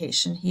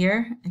magnification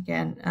here.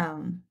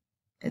 Again,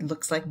 it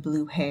looks like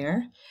blue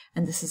hair,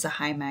 and this is a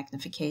high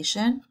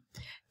magnification.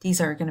 These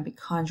are going to be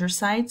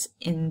chondrocytes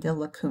in the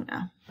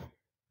lacuna.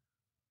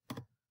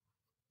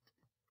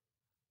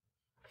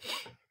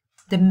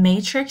 The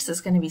matrix is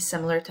going to be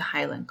similar to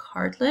hyaline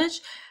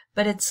cartilage,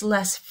 but it's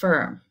less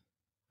firm.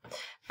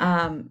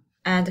 And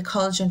the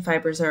collagen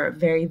fibers are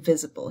very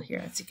visible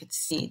here, as you can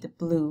see, the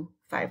blue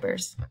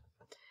fibers.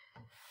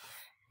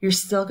 You're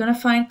still going to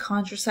find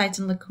chondrocytes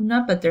in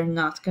lacuna, but they're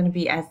not going to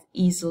be as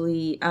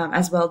easily,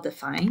 as well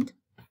defined.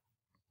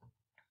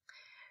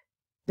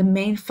 The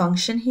main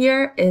function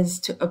here is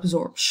to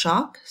absorb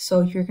shock.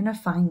 So you're going to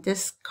find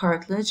this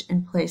cartilage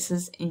in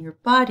places in your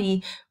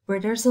body where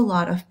there's a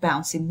lot of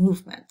bouncy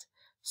movement.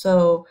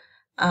 So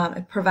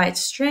it provides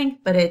strength,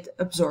 but it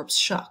absorbs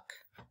shock.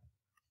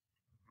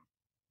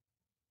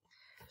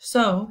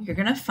 So you're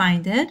going to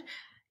find it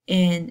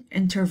in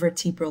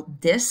intervertebral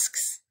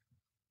discs,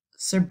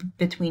 so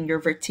between your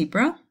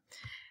vertebra,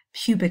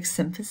 pubic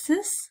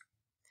symphysis,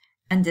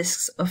 and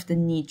discs of the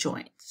knee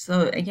joint.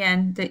 So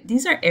again,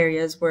 these are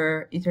areas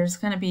where there's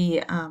going to be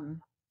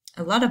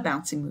a lot of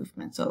bouncing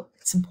movement. So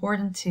it's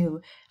important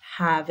to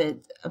have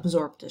it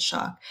absorb the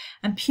shock.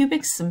 And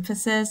pubic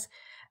symphysis,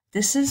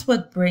 this is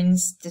what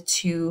brings the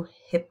two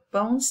hip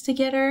bones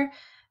together.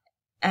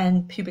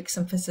 And pubic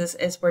symphysis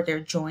is where they're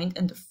joined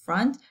in the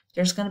front.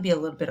 There's going to be a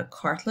little bit of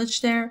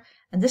cartilage there.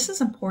 And this is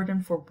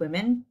important for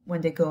women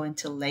when they go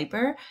into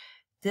labor.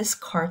 This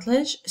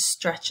cartilage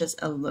stretches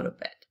a little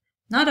bit.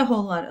 Not a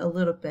whole lot, a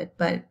little bit,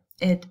 but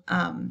it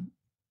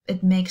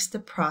makes the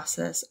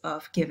process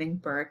of giving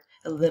birth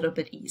a little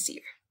bit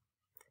easier.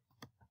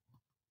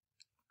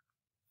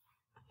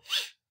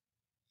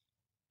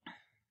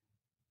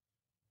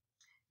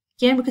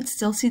 Again, we could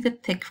still see the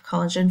thick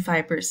collagen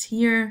fibers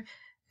here.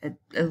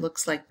 it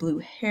looks like blue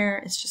hair.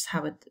 It's just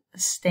how it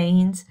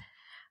stains,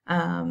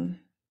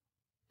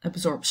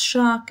 absorbs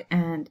shock,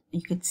 and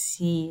you could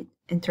see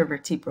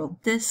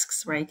intervertebral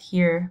discs right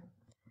here.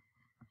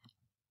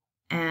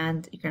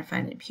 And you're going to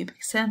find it in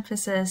pubic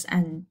symphysis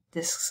and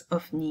discs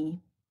of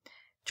knee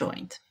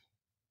joint.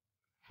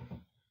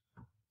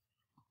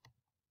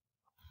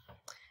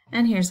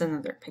 And here's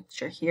another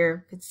picture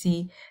here. You could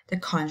see the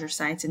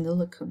chondrocytes in the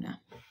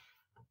lacuna.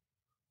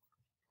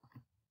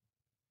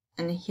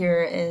 And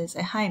here is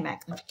a high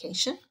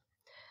magnification.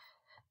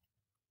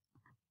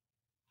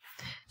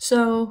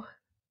 So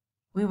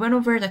we went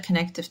over the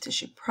connective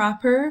tissue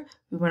proper,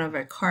 we went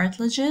over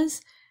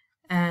cartilages,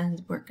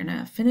 and we're going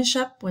to finish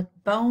up with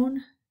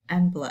bone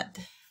and blood.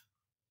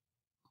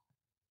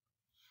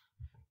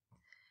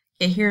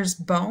 Okay, here's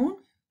bone.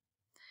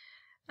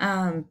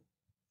 There's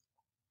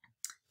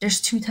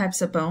two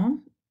types of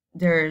bone.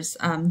 There's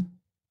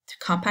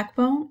compact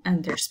bone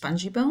and there's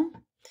spongy bone.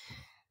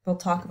 We'll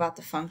talk about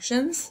the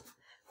functions.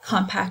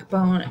 Compact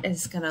bone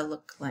is going to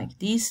look like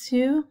these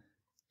two.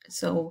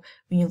 So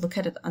when you look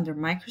at it under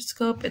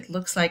microscope, it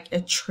looks like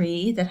a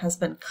tree that has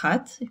been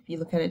cut. If you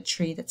look at a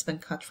tree that's been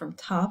cut from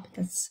top,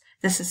 this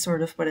is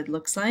sort of what it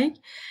looks like.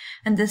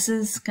 And this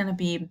is going to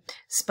be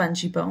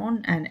spongy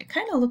bone, and it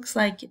kind of looks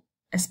like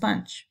a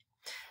sponge.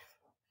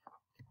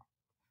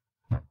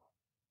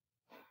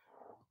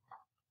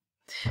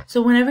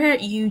 So whenever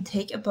you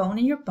take a bone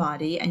in your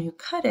body and you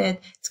cut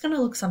it, it's going to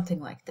look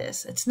something like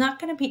this. It's not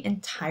going to be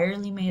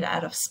entirely made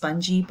out of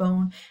spongy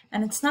bone,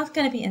 and it's not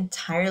going to be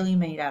entirely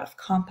made out of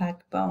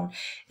compact bone.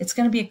 It's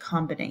going to be a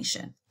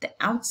combination. The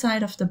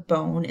outside of the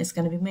bone is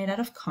going to be made out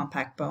of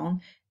compact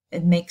bone.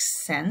 It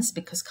makes sense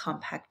because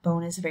compact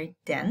bone is very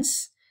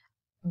dense,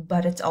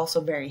 but it's also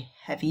very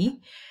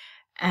heavy.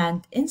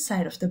 And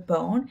inside of the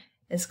bone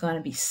is going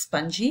to be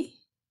spongy.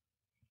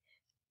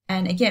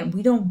 And again,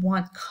 we don't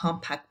want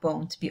compact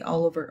bone to be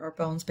all over our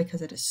bones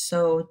because it is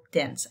so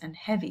dense and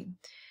heavy.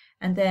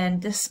 And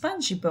then the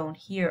spongy bone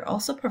here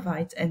also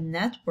provides a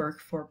network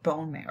for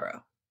bone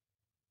marrow.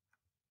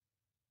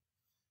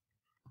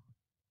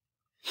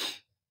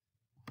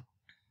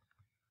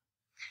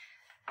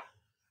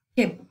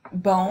 Okay,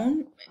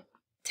 bone,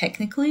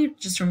 technically,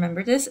 just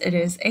remember this, it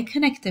is a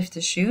connective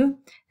tissue.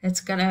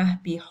 It's going to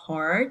be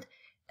hard.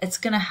 It's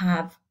going to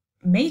have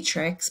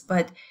matrix,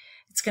 but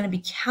it's going to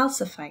be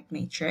calcified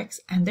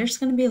matrix, and there's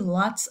going to be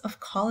lots of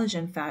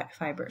collagen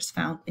fibers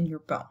found in your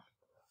bone.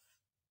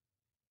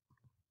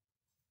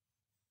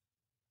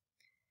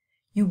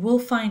 You will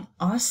find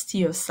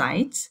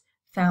osteocytes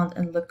found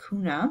in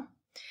lacuna.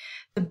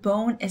 The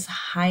bone is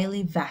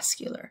highly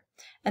vascular,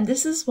 and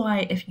this is why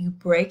if you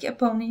break a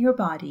bone in your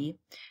body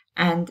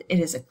and it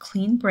is a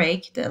clean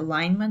break, the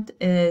alignment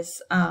is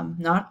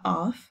not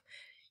off,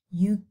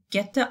 you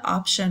get the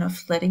option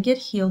of letting it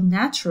heal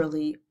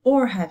naturally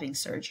or having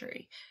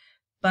surgery,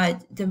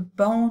 but the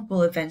bone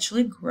will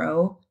eventually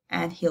grow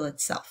and heal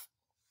itself.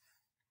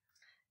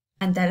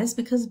 And that is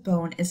because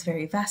bone is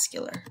very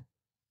vascular.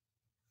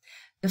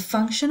 The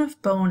function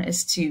of bone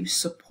is to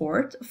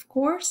support, of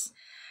course,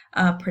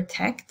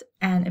 protect,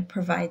 and it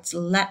provides a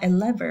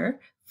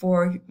lever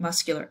for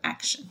muscular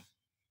action.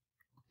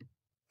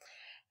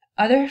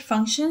 Other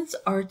functions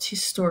are to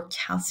store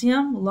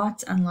calcium.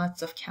 Lots and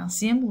lots of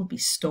calcium will be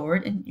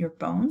stored in your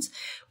bones.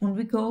 When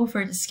we go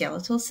over the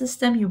skeletal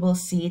system, you will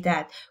see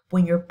that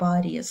when your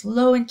body is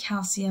low in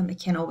calcium,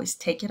 it can always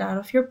take it out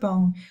of your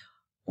bone,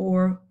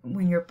 or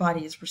when your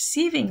body is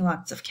receiving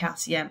lots of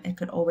calcium, it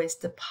could always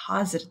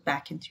deposit it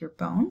back into your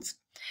bones.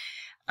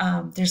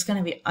 There's going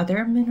to be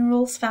other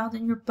minerals found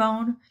in your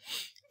bone,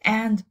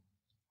 and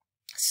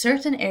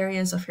certain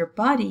areas of your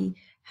body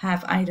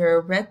have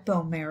either red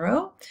bone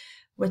marrow,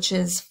 which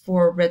is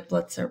for red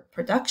blood cell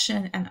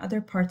production, and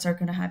other parts are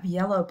going to have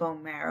yellow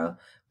bone marrow,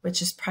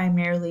 which is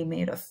primarily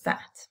made of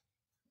fat.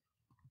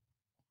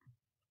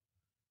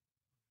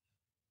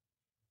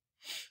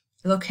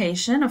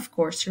 Location, of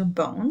course, your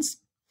bones.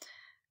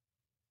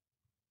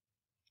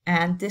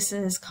 And this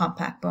is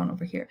compact bone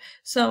over here.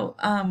 So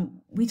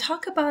we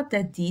talk about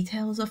the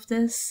details of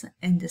this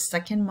in the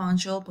second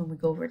module when we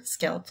go over the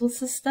skeletal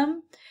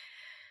system.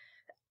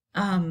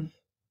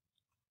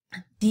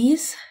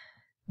 These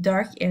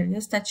dark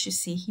areas that you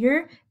see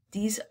here,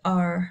 these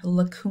are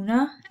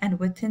lacuna, and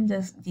within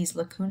these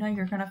lacuna,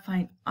 you're going to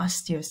find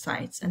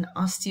osteocytes, and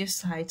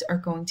osteocytes are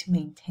going to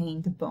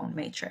maintain the bone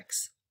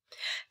matrix.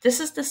 This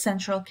is the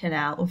central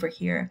canal over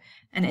here,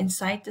 and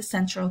inside the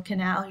central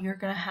canal, you're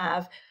going to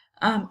have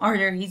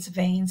arteries,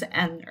 veins,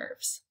 and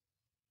nerves.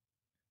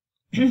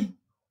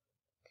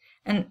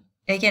 And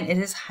again, it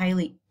is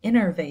highly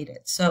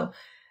innervated, so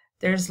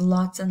there's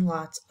lots and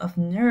lots of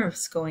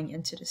nerves going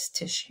into this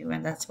tissue,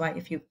 and that's why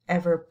if you've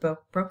ever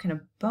broken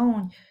a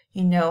bone,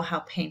 you know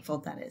how painful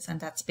that is, and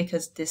that's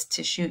because this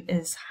tissue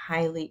is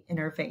highly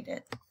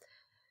innervated.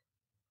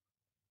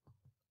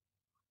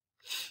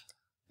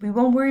 We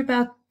won't worry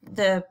about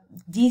the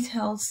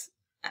details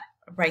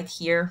right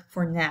here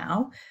for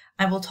now.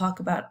 I will talk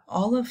about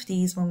all of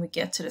these when we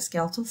get to the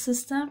skeletal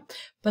system,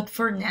 but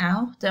for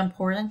now, the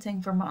important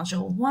thing for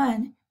Module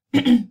 1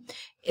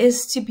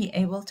 is to be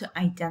able to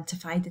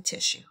identify the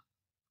tissue.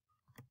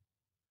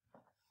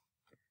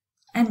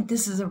 And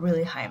this is a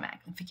really high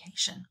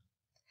magnification.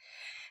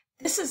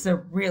 This is a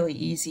really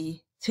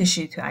easy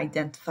tissue to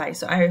identify,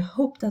 so I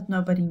hope that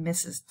nobody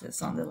misses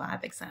this on the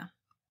lab exam.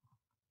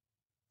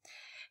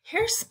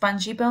 Here's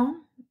spongy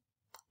bone.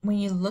 When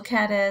you look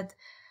at it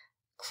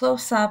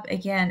close up,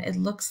 again, it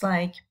looks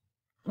like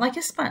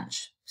a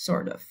sponge,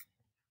 sort of.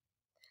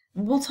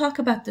 We'll talk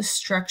about the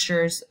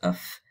structures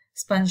of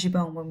spongy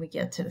bone when we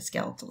get to the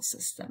skeletal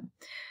system.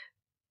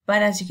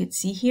 But as you can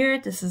see here,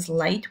 this is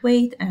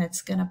lightweight and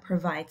it's going to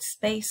provide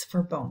space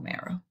for bone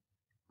marrow.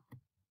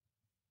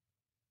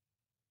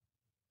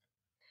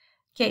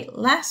 Okay,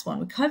 last one.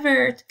 We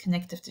covered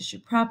connective tissue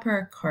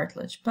proper,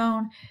 cartilage,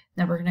 bone.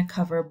 Now we're going to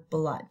cover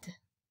blood.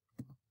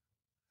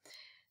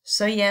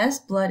 So yes,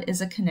 blood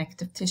is a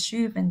connective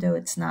tissue, even though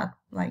it's not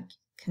like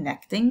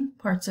connecting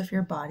parts of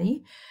your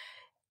body.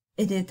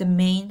 The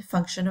main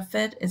function of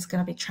it is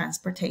going to be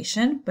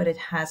transportation, but it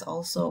has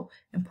also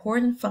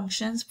important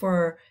functions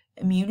for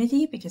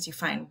immunity because you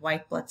find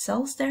white blood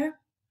cells there.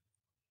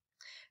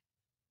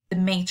 The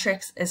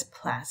matrix is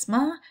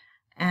plasma,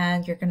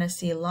 and you're going to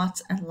see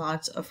lots and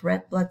lots of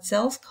red blood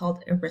cells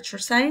called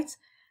erythrocytes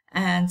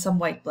and some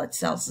white blood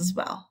cells as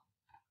well.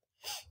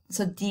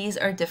 So these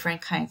are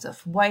different kinds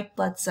of white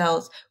blood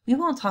cells. We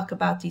won't talk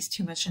about these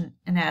too much in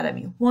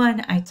Anatomy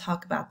 1. I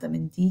talk about them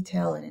in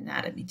detail in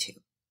Anatomy 2.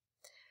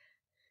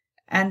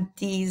 And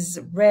these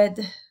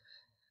red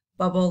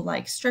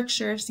bubble-like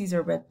structures, these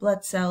are red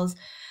blood cells.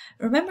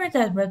 Remember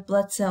that red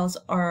blood cells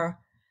are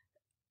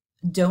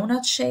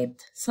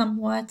donut-shaped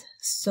somewhat,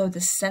 so the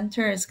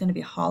center is going to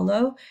be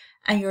hollow,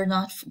 and you're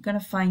not going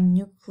to find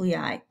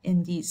nuclei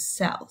in these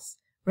cells.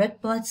 Red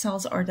blood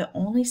cells are the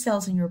only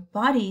cells in your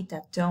body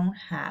that don't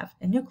have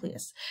a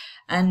nucleus,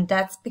 and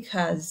that's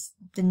because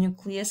the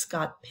nucleus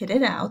got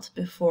pitted out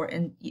before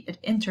it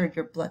entered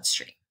your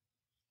bloodstream.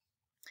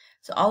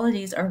 So all of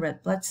these are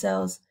red blood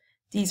cells.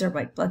 These are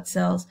white blood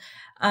cells.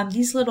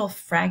 These little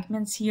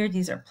fragments here,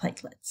 these are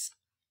platelets.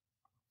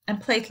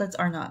 And platelets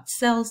are not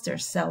cells, they're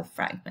cell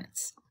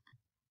fragments.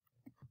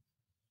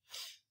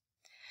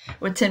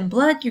 Within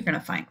blood, you're going to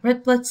find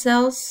red blood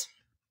cells,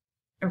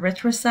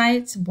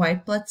 erythrocytes,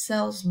 white blood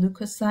cells,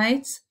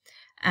 leukocytes,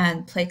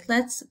 and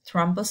platelets,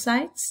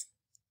 thrombocytes.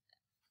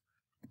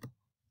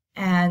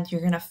 And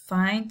you're going to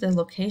find the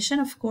location,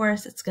 of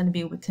course, it's going to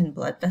be within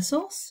blood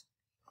vessels.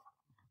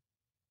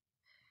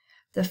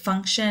 The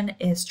function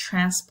is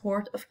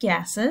transport of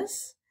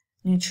gases,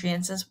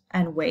 nutrients,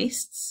 and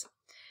wastes.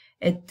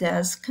 It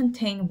does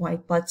contain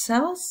white blood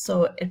cells,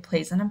 so it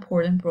plays an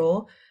important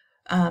role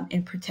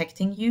in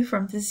protecting you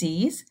from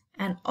disease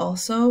and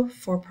also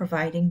for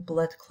providing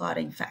blood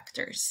clotting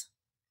factors.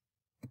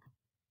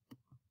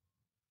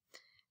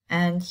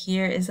 And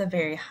here is a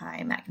very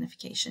high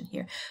magnification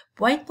here.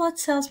 White blood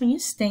cells, when you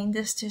stain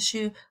this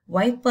tissue,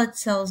 white blood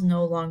cells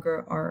no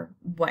longer are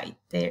white.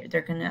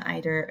 They're going to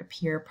either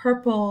appear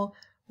purple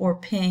or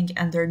pink,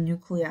 and their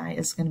nuclei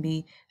is going to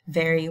be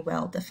very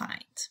well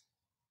defined.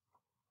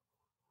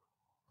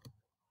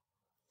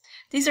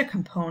 These are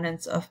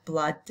components of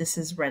blood. This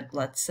is red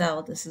blood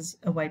cell, this is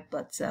a white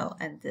blood cell,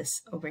 and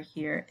this over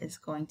here is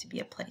going to be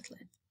a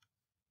platelet.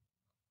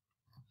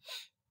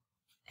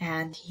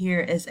 And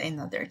here is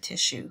another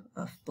tissue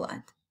of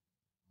blood.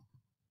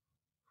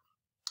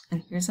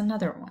 And here's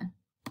another one.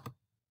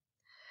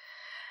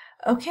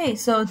 Okay,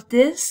 so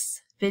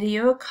this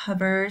video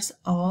covers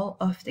all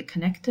of the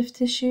connective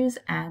tissues,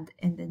 and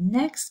in the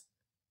next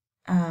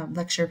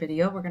lecture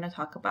video, we're going to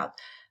talk about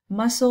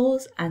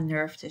muscles and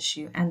nerve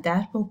tissue, and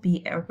that will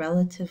be a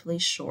relatively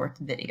short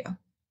video.